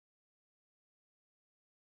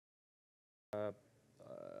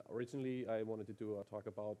Originally, I wanted to do a talk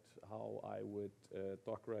about how I would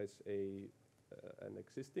Dockerize an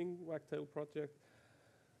existing Wagtail project.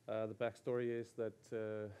 The backstory is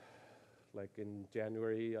that, like in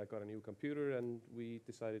January, I got a new computer, and we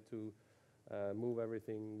decided to move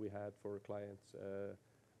everything we had for clients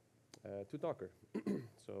to Docker.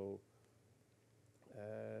 So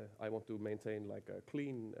I want to maintain like a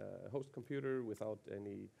clean host computer without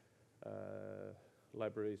any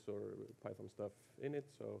libraries or Python stuff in it,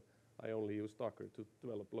 so I only use Docker to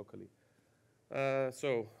develop locally.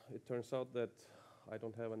 So it turns out that I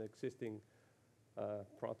don't have an existing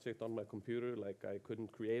project on my computer. Like, I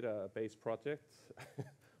couldn't create a base project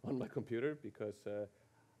on my computer because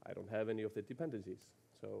I don't have any of the dependencies.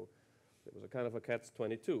 So it was a kind of a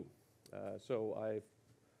catch-22. So I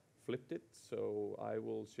flipped it. So I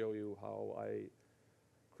will show you how I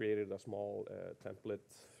created a small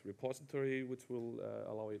template repository, which will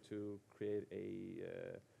allow you to create a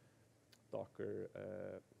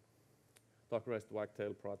Dockerized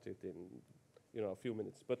Wagtail project in a few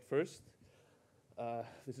minutes. But first,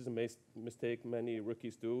 this is a mistake many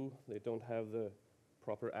rookies do. They don't have the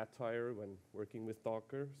proper attire when working with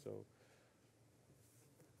Docker, so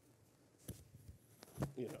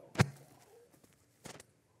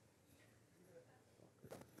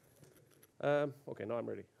okay, now I'm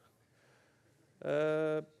ready.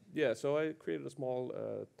 Yeah, so I created a small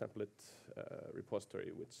template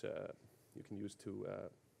repository which you can use to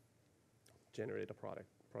generate a project.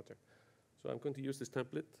 So I'm going to use this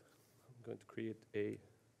template. I'm going to create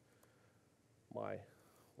my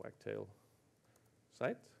Wagtail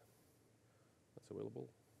site that's available.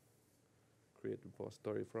 Create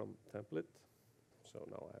repository from template. So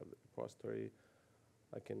now I have the repository.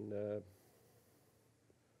 I can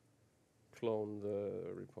clone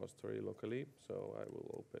the repository locally. So I will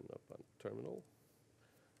open up a terminal.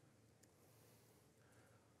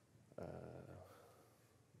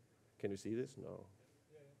 Can you see this? No.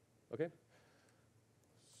 Yeah. Okay.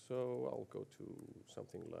 So I'll go to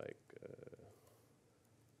something like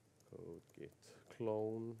code git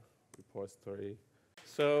clone repository.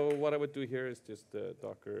 So what I would do here is just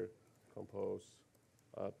docker compose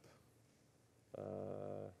up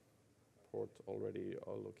port already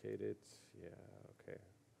allocated. Yeah, okay.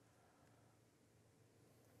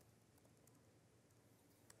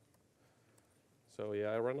 So yeah,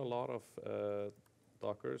 I run a lot of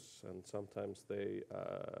Dockers, and sometimes they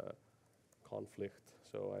conflict.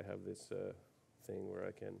 So I have this thing where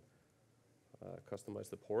I can customize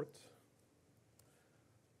the port.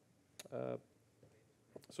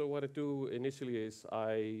 So what I do initially is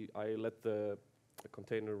I let the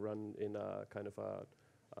container run in a kind of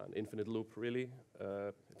an infinite loop, really.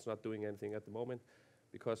 It's not doing anything at the moment,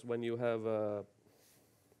 because when you have an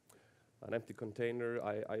empty container,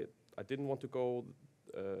 I didn't want to go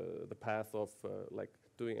the path of like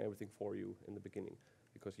doing everything for you in the beginning,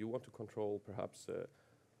 because you want to control perhaps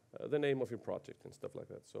the name of your project and stuff like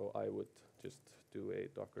that. So I would just do a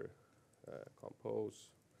docker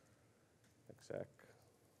compose exec,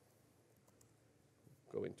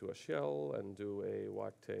 go into a shell and do a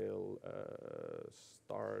Wagtail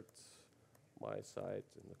start my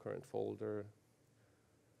site in the current folder.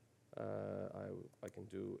 I can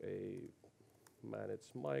do a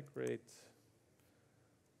manage migrate.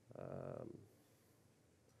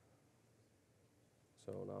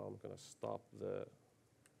 So now I'm going to stop the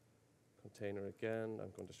container again.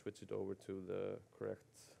 I'm going to switch it over to the correct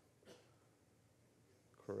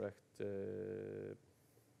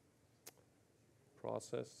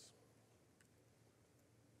process.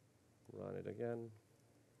 Run it again.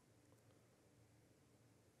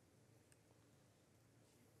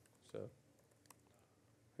 So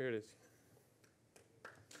here it is.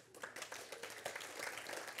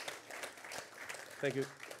 Thank you.